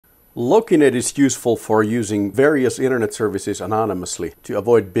Lokinet is useful for using various internet services anonymously to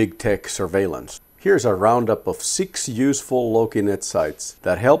avoid big tech surveillance. Here's a roundup of 6 useful Lokinet sites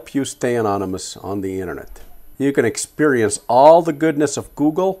that help you stay anonymous on the internet. You can experience all the goodness of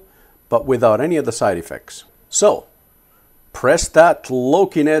Google, but without any of the side effects. So, press that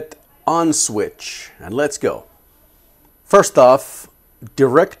Lokinet on switch and let's go. First off,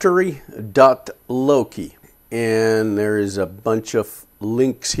 directory.loki. And there is a bunch of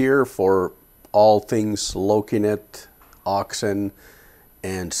links here for all things Lokinet, Oxen,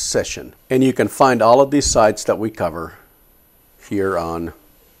 and Session. And you can find all of these sites that we cover here on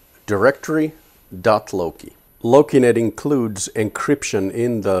directory.loki. Lokinet includes encryption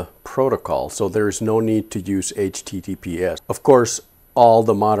in the protocol, so there is no need to use HTTPS. Of course, all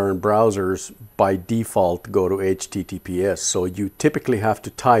the modern browsers by default go to HTTPS, so you typically have to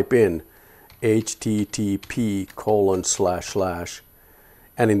type in http://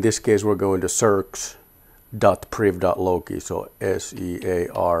 and in this case we're going to search.priv.loki, so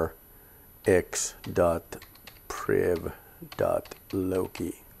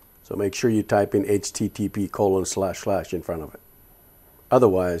searx.priv.loki. So make sure you type in http:// in front of it.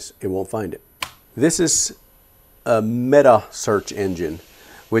 Otherwise, it won't find it. This is a meta search engine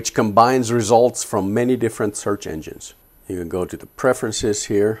which combines results from many different search engines. You can go to the preferences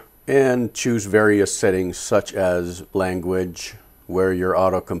here and choose various settings such as language, where your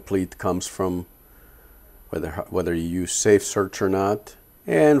autocomplete comes from, whether you use safe search or not,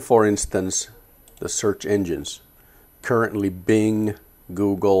 and for instance the search engines. Currently Bing,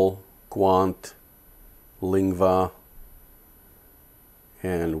 Google, Quant, Lingva,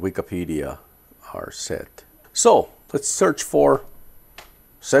 and Wikipedia are set. So let's search for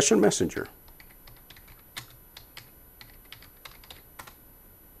Session Messenger.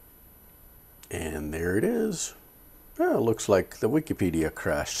 And there it is. Well, it looks like the Wikipedia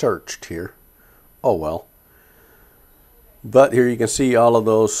crash searched here. Oh well. But here you can see all of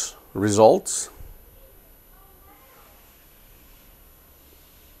those results.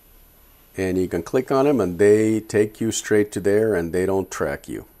 And you can click on them and they take you straight to there and they don't track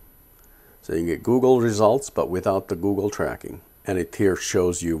you. So you get Google results but without the Google tracking. And it here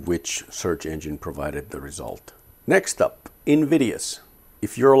shows you which search engine provided the result. Next up, Invidious.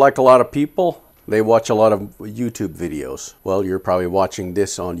 If you're like a lot of people, they watch a lot of YouTube videos. Well, you're probably watching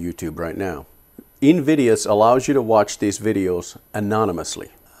this on YouTube right now. Invidious allows you to watch these videos anonymously.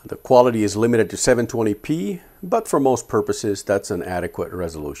 The quality is limited to 720p, but for most purposes, that's an adequate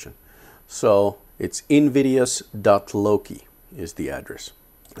resolution. So it's invidious.loki is the address.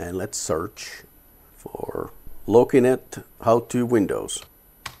 And let's search for Lokinet How to Windows.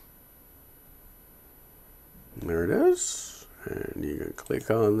 There it is. And you can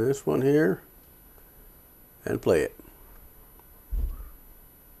click on this one here and play it.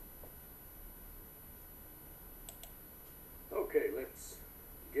 Okay, let's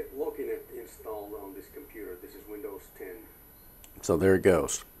get Lokinet installed on this computer. This is Windows 10. So there it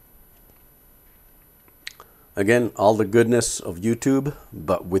goes. Again, all the goodness of YouTube,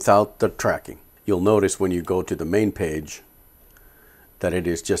 but without the tracking. You'll notice when you go to the main page that it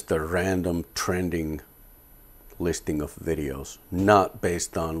is just a random trending listing of videos, not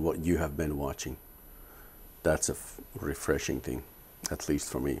based on what you have been watching. That's a refreshing thing, at least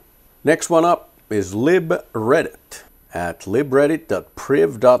for me. Next one up is libreddit at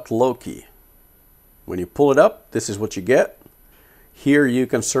libreddit.priv.loki. When you pull it up, this is what you get. Here you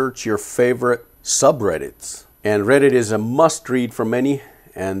can search your favorite subreddits. And Reddit is a must-read for many,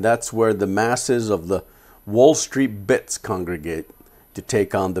 and that's where the masses of the Wall Street bits congregate to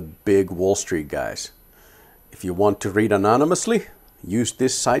take on the big Wall Street guys. If you want to read anonymously, use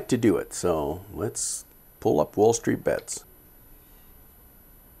this site to do it. So let's pull up Wall Street Bets.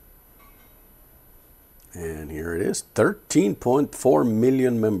 And here it is, 13.4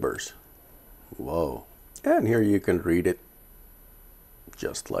 million members. Whoa. And here you can read it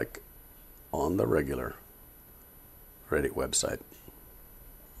just like on the regular Reddit website.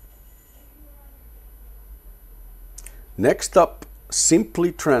 Next up,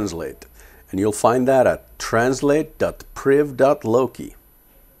 Simply Translate. And you'll find that at translate.priv.loki.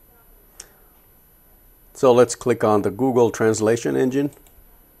 So let's click on the Google translation engine.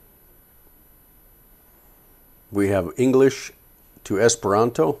 We have English to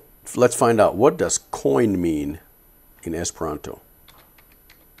Esperanto. Let's find out, what does coin mean in Esperanto?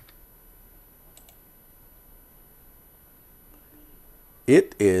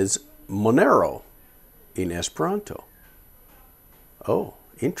 It is Monero in Esperanto. Oh,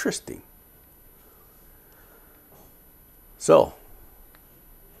 interesting. So,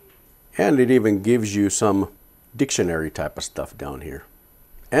 and it even gives you some dictionary type of stuff down here.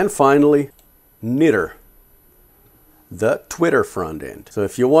 And finally, Knitter, the Twitter front end. So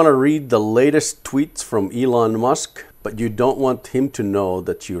if you want to read the latest tweets from Elon Musk, but you don't want him to know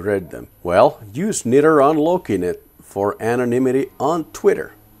that you read them, well, use Knitter on Lokinet for anonymity on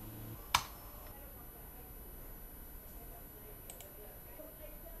Twitter.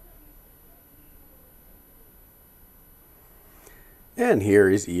 And here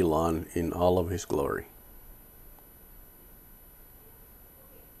is Elon in all of his glory.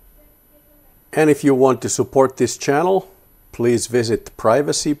 And if you want to support this channel, please visit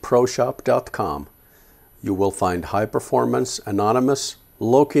privacyproshop.com. You will find high-performance, anonymous,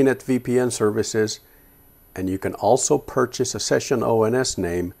 Lokinet VPN services, and you can also purchase a Session ONS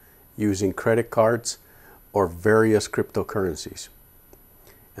name using credit cards or various cryptocurrencies.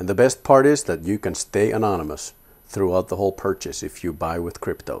 And the best part is that you can stay anonymous throughout the whole purchase if you buy with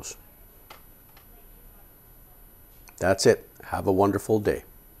cryptos. That's it. Have a wonderful day.